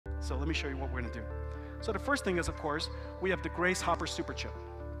So let me show you what we're going to do. So the first thing is, of course, we have the Grace Hopper Superchip.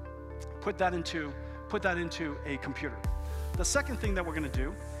 Put that into a computer. The second thing that we're going to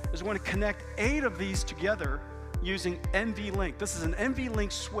do is we're going to connect 8 of these together using NVLink. This is an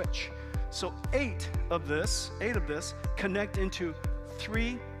NVLink switch. So 8 of this connect into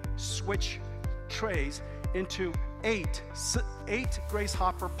 3 switch trays into 8 Grace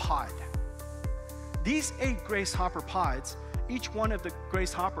Hopper pod. These 8 Grace Hopper pods, each one of the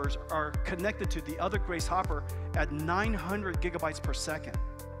Grace Hoppers are connected to the other Grace Hopper at 900 gigabytes per second.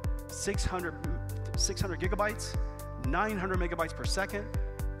 600 gigabytes, 900 megabytes per second,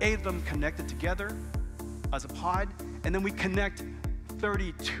 8 of them connected together as a pod, and then we connect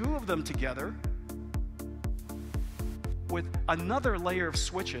 32 of them together with another layer of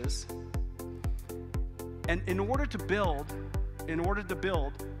switches. And in order to build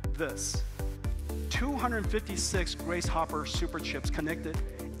this, 256 Grace Hopper Superchips connected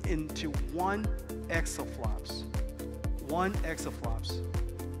into 1 exaflops. 1 exaflops.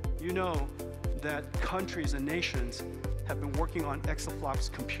 You know that countries and nations have been working on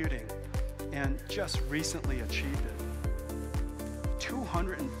exaflops computing and just recently achieved it.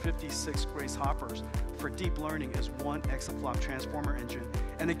 256 Grace Hoppers for deep learning is 1 exaflop transformer engine,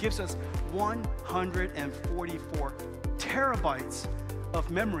 and it gives us 144 terabytes of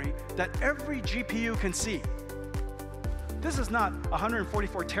memory that every GPU can see. This is not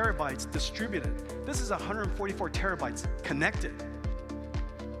 144 terabytes distributed. This is 144 terabytes connected.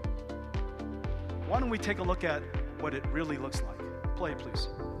 Why don't we take a look at what it really looks like? Play, please.